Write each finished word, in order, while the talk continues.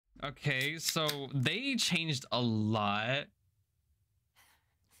Okay, so they changed a lot.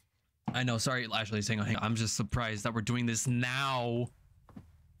 I know, sorry, Ashley, hang on. I'm just surprised that we're doing this now.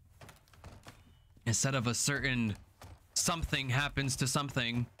 Instead of a certain something happens to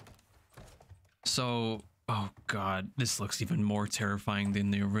something. So, oh god, this looks even more terrifying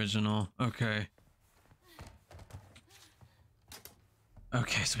than the original. Okay.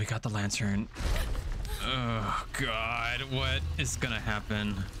 Okay, so we got the lantern. Oh god, what is gonna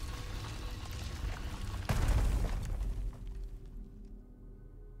happen?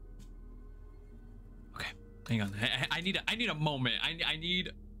 Okay, hang on. I need a moment.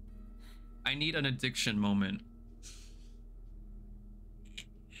 I need an addiction moment.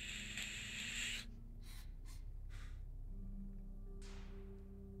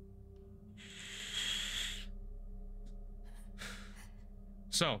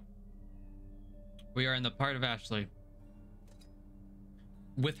 So, we are in the part of Ashley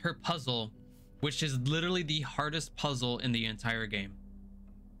with her puzzle, which is literally the hardest puzzle in the entire game.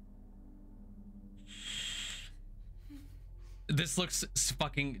 This looks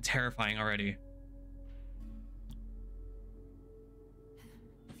fucking terrifying already.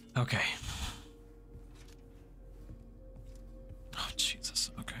 Okay. Oh, Jesus.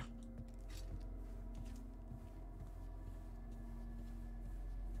 Okay.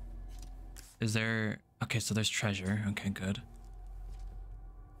 Is there... Okay, so there's treasure. Okay, good.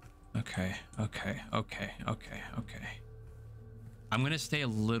 Okay. I'm gonna stay a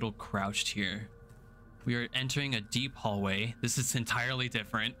little crouched here. We are entering a deep hallway. This is entirely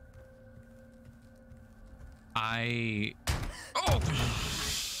different. Oh! Don't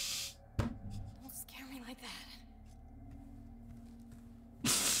scare me like that.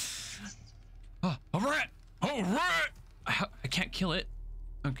 Oh, a rat! Oh, rat! I can't kill it.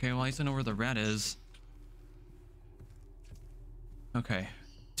 Okay, well, at least I know where the rat is. Okay.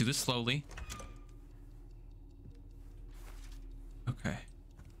 Do this slowly. Okay.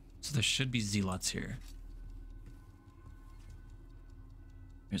 So there should be zealots here.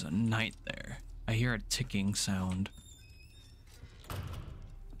 There's a knight there. I hear a ticking sound.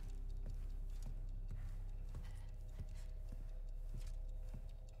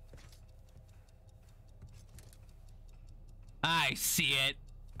 I see it.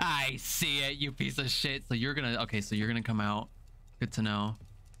 I see it, you piece of shit. So you're gonna... Okay, so you're gonna come out. Good to know.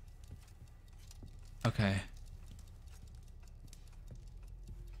 Okay.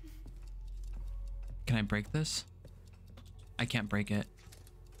 Can I break this? I can't break it.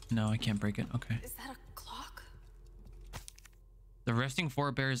 No, I can't break it. Okay. Is that a clock? The resting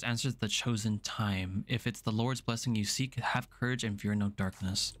forebears answers the chosen time. If it's the Lord's blessing you seek, have courage and fear no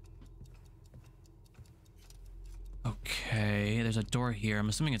darkness. Okay, there's a door here. I'm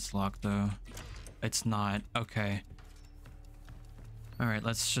assuming it's locked though. It's not. Okay. All right,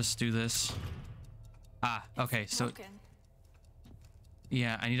 let's just do this. Ah, okay, so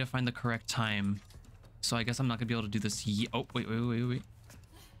yeah, I need to find the correct time. So I guess I'm not gonna be able to do this. Oh, wait.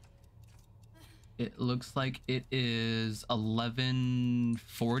 It looks like it is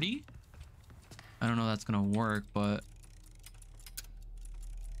 11:40. I don't know if that's gonna work, but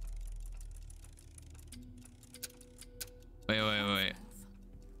wait.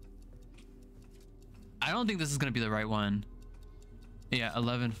 I don't think this is gonna be the right one. Yeah,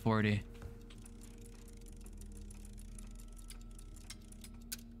 11:40.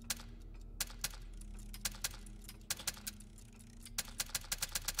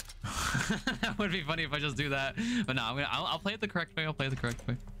 That would be funny if I just do that, but no, I'll play it the correct way.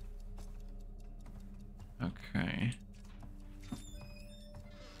 Okay.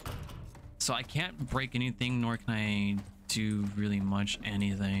 So I can't break anything, nor can I do really much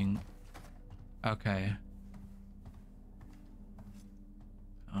anything. Okay.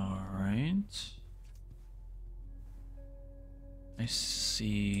 All right. I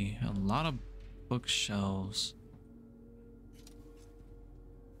see a lot of bookshelves.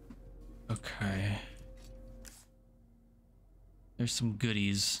 Okay. There's some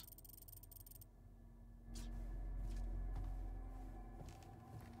goodies.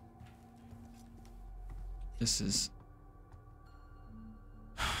 This is...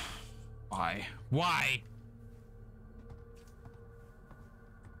 Why? Why?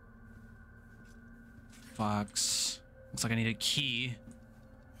 Fox. Looks like I need a key.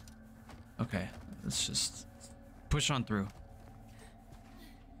 Okay, let's just push on through.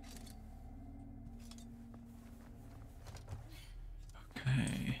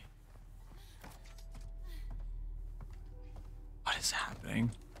 Okay. What is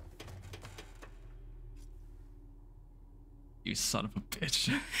happening? You son of a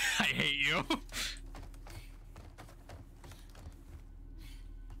bitch. I hate you.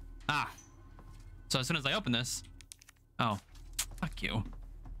 Ah. So as soon as I open this, oh, fuck you.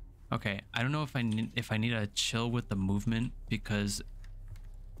 Okay, I don't know if I need to chill with the movement because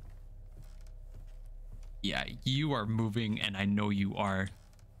yeah, you are moving and I know you are.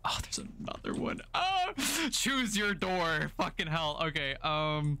 Oh, there's another one. Oh, choose your door. Fucking hell. Okay,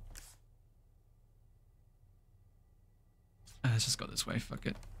 let's just go this way. Fuck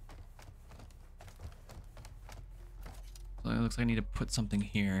it. So it looks like I need to put something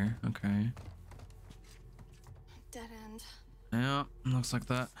here. Okay. Dead end. Yeah, looks like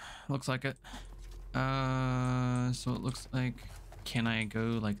that. Looks like it. So it looks like, can I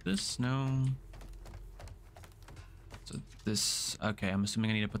go like this? No. So this, okay, I'm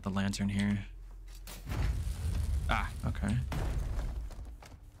assuming I need to put the lantern here. Ah, okay.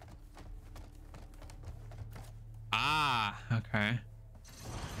 Ah, okay.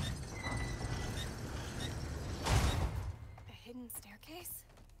 A hidden staircase?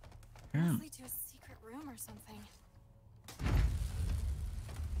 Yeah. Must lead to a secret room or something.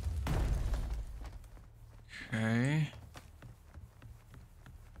 Okay.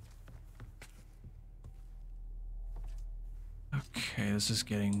 Okay, this is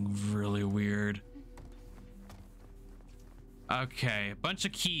getting really weird. Okay, a bunch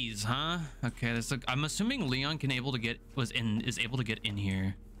of keys, huh? Okay, this look, I'm assuming Leon is able to get in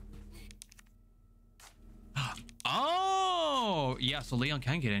here. Oh, yeah, so Leon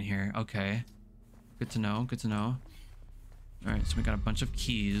can get in here. Okay. Good to know, good to know. All right, so we got a bunch of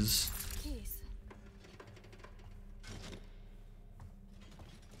keys. Keys.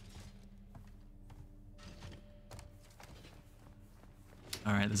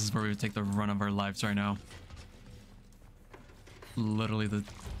 All right, this is where we would take the run of our lives right now. Literally the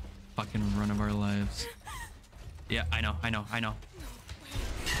fucking run of our lives. Yeah, I know.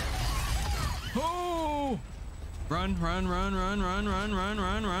 Oh! Run. Which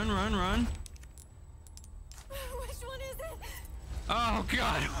one is it? Oh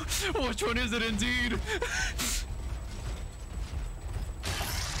god! Which one is it indeed?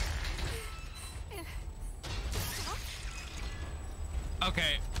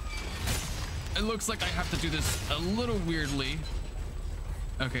 Okay. It looks like I have to do this a little weirdly.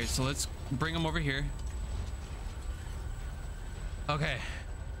 Okay, so let's bring him over here. Okay.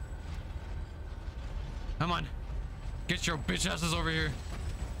 Come on. Get your bitch asses over here.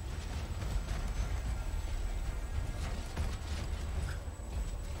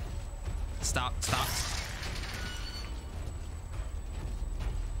 Stop.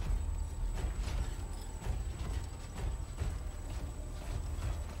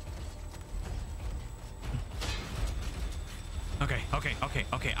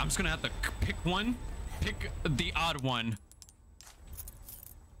 Okay. I'm just gonna have to pick one. Pick the odd one.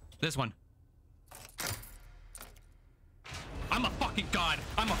 This one. I'm a fucking god.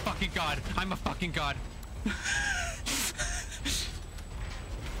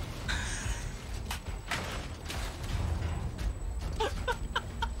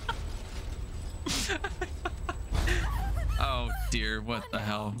 Oh dear, what the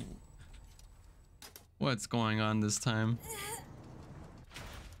hell? What's going on this time?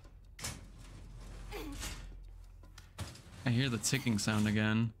 I hear the ticking sound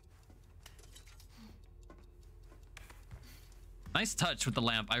again. Nice touch with the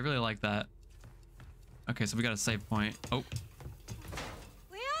lamp. I really like that. Okay, so we got a save point. Oh.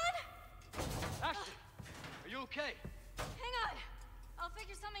 Leon? Ashley, are you okay? Hang on. I'll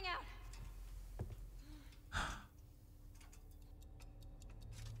figure something out.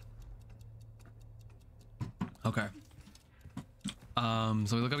 Okay.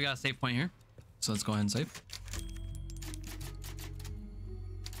 So we look like we got a save point here. So let's go ahead and save.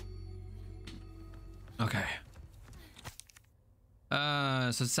 Okay.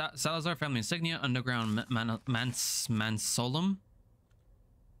 So Salazar family insignia, underground mansolum.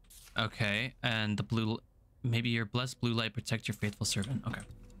 Okay, and the blue, maybe your blessed blue light protect your faithful servant. Okay.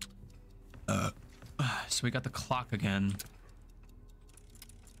 So we got the clock again.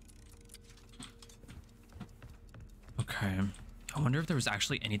 Okay. I wonder if there was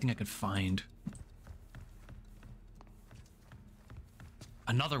actually anything I could find.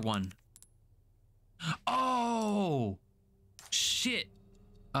 Another one. Oh shit.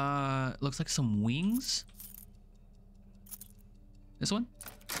 Looks like some wings. This one?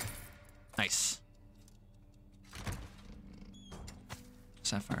 Nice.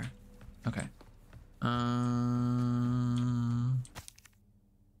 Sapphire. Okay.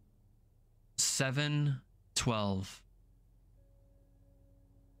 712.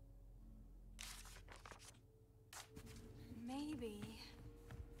 Maybe.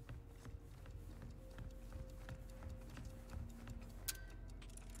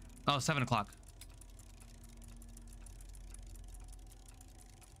 Oh, 7 o'clock.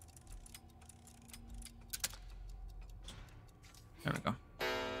 There we go.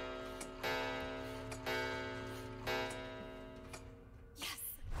 Yes.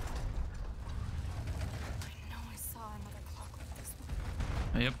 I know I saw another clock like this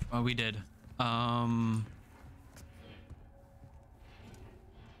one. Yep, we did.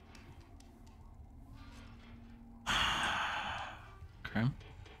 Okay.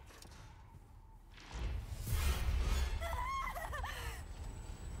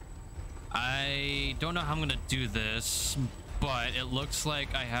 I don't know how I'm gonna do this, but it looks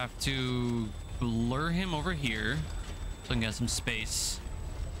like I have to blur him over here so I can get some space.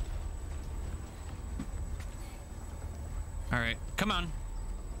 All right, come on.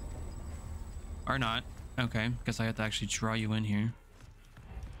 Or not. Okay, guess I have to actually draw you in here.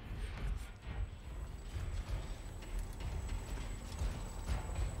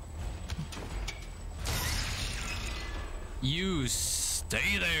 You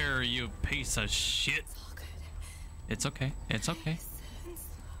stay there, you piece of shit. It's all good. It's okay. It's okay. Nice and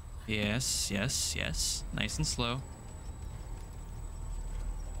slow. Yes, yes, yes. Nice and slow.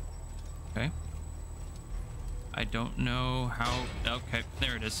 Okay. I don't know how... Okay,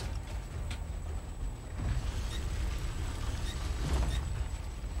 there it is.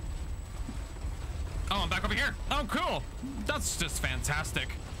 Oh, I'm back over here. Oh, cool. That's just fantastic.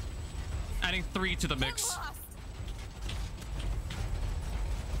 Adding 3 to the mix. Get lost.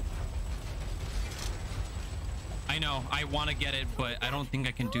 I know. I want to get it, but I don't think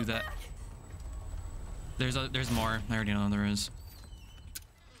I can do that. There's more. I already know there is.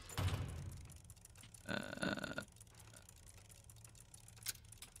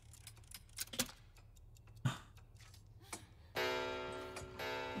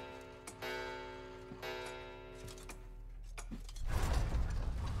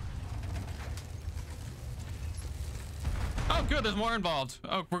 Oh, good. There's more involved.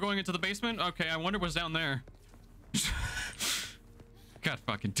 Oh, we're going into the basement? Okay, I wonder what's down there. God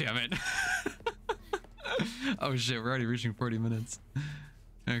fucking damn it. Oh shit, we're already reaching 40 minutes.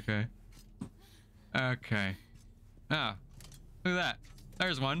 Okay. Okay. Ah, look at that.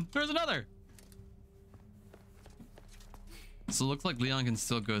 There's one. There's another. So it looks like Leon can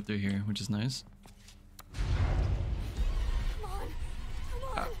still go through here, which is nice. Come on.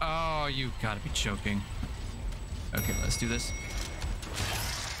 Come on. Oh, you gotta be joking. Okay, let's do this.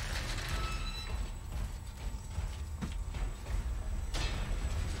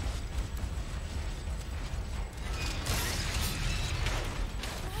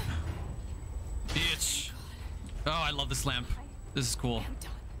 Bitch. Oh, I love this lamp. This is cool. I'm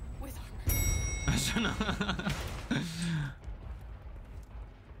done with armor.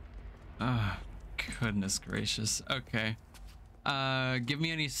 Oh, goodness gracious. Okay. Give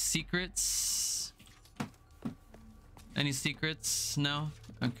me any secrets? Any secrets? No?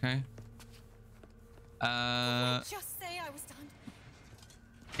 Okay. Just say I was done.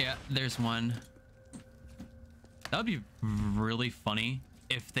 Yeah, there's one. That would be really funny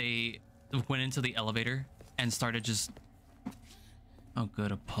if they went into the elevator and started just... Oh,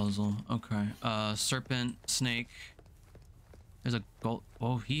 good, a puzzle. Okay. Serpent, snake. There's a gold...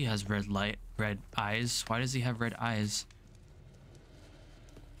 Oh, he has red eyes. Why does he have red eyes?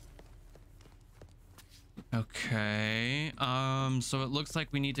 Okay. So it looks like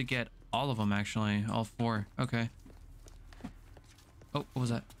we need to get all of them, actually. All 4. Okay. Oh, what was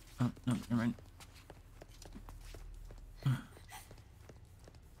that? Oh, no, never mind.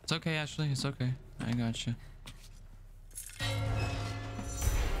 It's okay, Ashley. It's okay. I got you.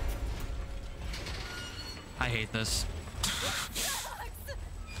 I hate this.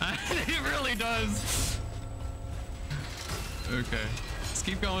 It really does. Okay. Just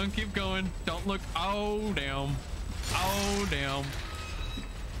keep going. Keep going. Don't look. Oh, damn. Oh, damn.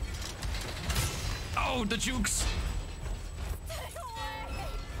 Oh, the jukes.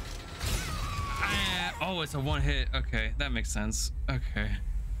 Oh, it's a 1 hit. Okay, that makes sense. Okay.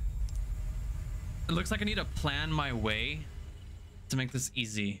 It looks like I need to plan my way to make this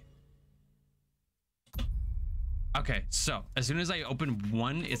easy. Okay, so as soon as I open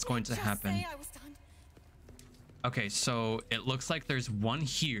 1, it's going to happen. Say I was done. Okay, so it looks like there's 1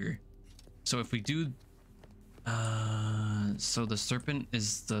 here. So if we do... so the serpent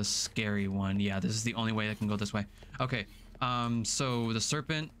is the scary one. Yeah, this is the only way I can go this way. Okay, so the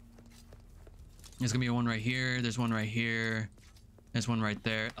serpent... There's gonna be 1 right here. There's 1 right here. There's 1 right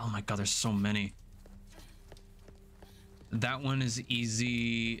there. Oh my god, there's so many. That one is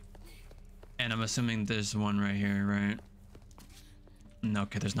easy. And I'm assuming there's 1 right here, right? No,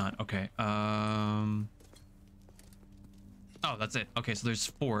 okay, there's not. Okay. Oh, that's it. Okay, so there's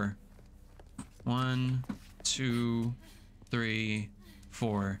 4. 1, 2, 3,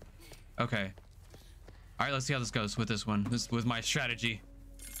 4. Okay. All right, let's see how this goes with this one. This with my strategy.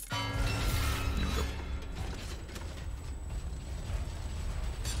 There we go.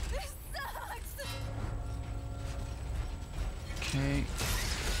 This sucks. Okay.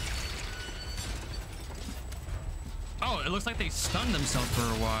 Oh, it looks like they stunned themselves for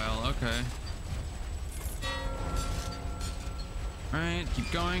a while. Okay. All right, keep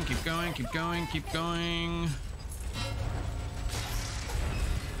going, keep going, keep going, keep going.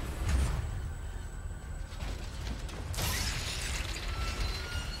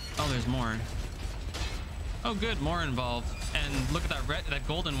 Oh, there's more. Oh, good, more involved. And look at that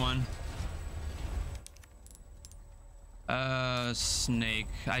golden one. Snake.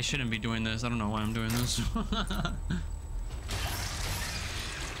 I shouldn't be doing this. I don't know why I'm doing this.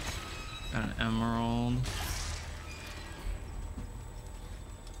 Got an emerald.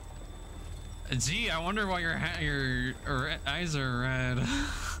 Gee, I wonder why your eyes are red.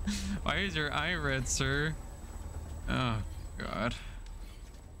 Why is your eye red, sir? Oh, God.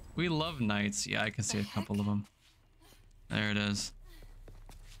 We love knights. Yeah, I can see a couple of them. There it is.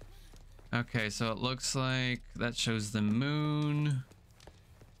 Okay, so it looks like that shows the moon.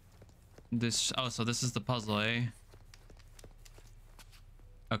 This, oh, so this is the puzzle, eh?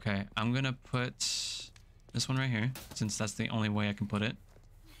 Okay, I'm gonna put this one right here, since that's the only way I can put it.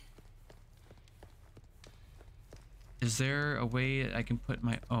 Is there a way I can put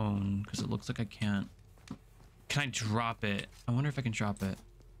my own? Because it looks like I can't. Can I drop it? I wonder if I can drop it.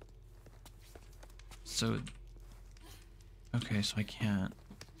 So, okay, so I can't.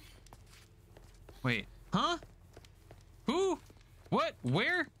 Wait, huh? Who? What?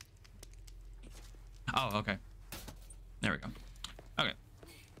 Where? Oh, okay. There we go. Okay.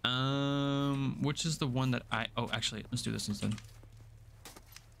 Which is the one that I, oh, actually, let's do this instead.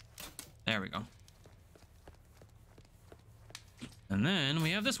 There we go. And then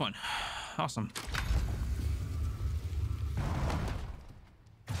we have this one. Awesome.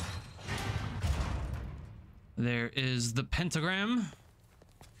 There is the pentagram,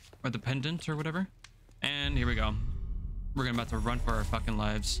 or the pendant, or whatever. And here we go. We're about to run for our fucking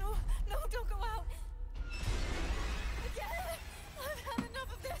lives. No, no, don't go out. Again. I've had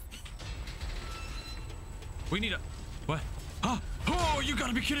enough of this. We need a, what? Ah! Oh, you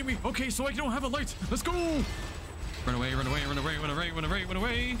gotta be kidding me. Okay, so I don't have a light. Let's go. Run away, run away, run away, run away, run away, run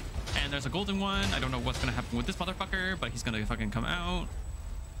away. And there's a golden one. I don't know what's gonna happen with this motherfucker, but he's gonna fucking come out.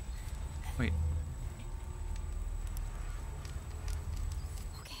 Wait.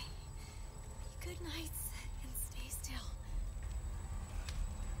 Okay. Good nights and stay still.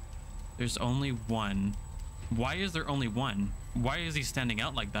 There's only one. Why is there only one? Why is he standing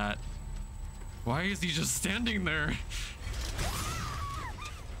out like that? Why is he just standing there?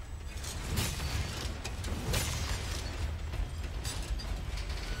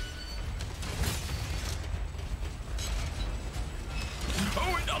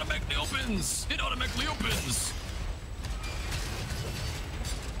 Oh, it automatically opens! It automatically opens!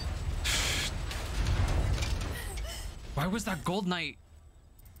 Why was that gold knight?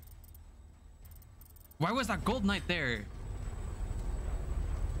 Why was that gold knight there?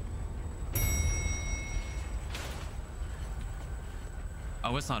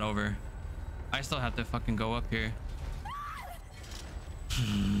 Oh, it's not over. I still have to fucking go up here.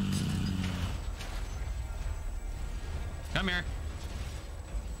 Come here.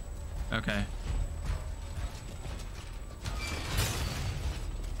 Okay.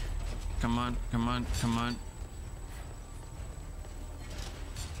 Come on, come on, come on.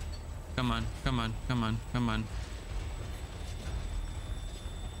 Come on, come on, come on, come on.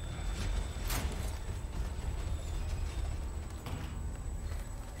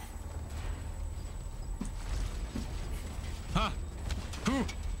 Huh? Who?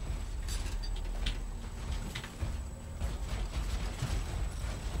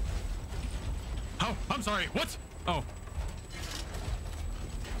 Oh, I'm sorry. What? Oh.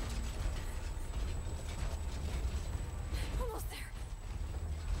 Almost there.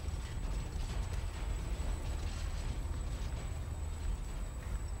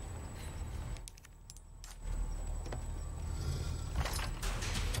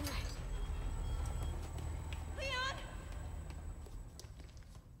 Leon!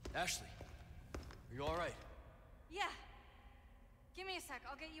 Ashley, are you all right? Yeah. Give me a sec.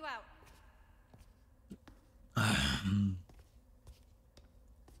 I'll get you out.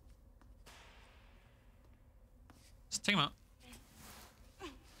 Let's take him out.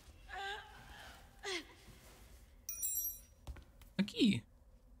 A key.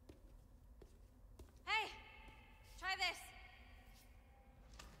 Hey! Try this.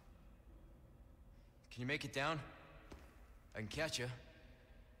 you make it down? I can catch you.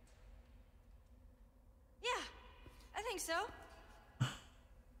 Yeah, I think so.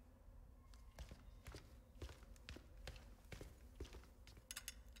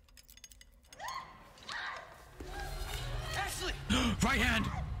 Ashley! Right hand!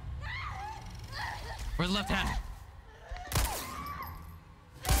 Or the left hand?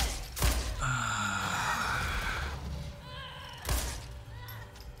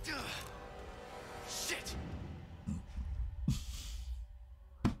 Shit!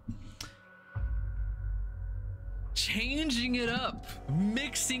 Changing it up,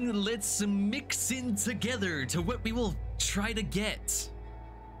 let's mix in together to what we will try to get.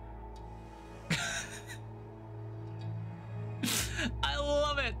 I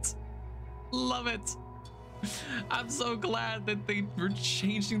love it. Love it. I'm so glad that they were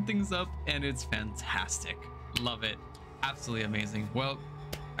changing things up, and it's fantastic. Love it. Absolutely amazing. Well,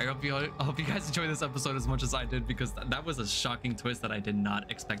 I hope you guys enjoyed this episode as much as I did, because that was a shocking twist that I did not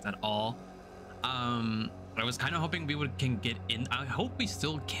expect at all. I was kind of hoping we can get in. I hope we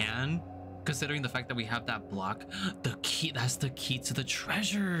still can, considering the fact that we have that block. The key, that's the key to the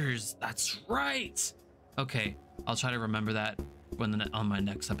treasures. That's right. Okay, I'll try to remember that on my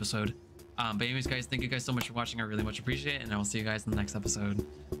next episode. But anyways, guys, thank you guys so much for watching. I really much appreciate it, and I will see you guys in the next episode.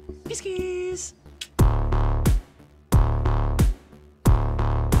 Peace.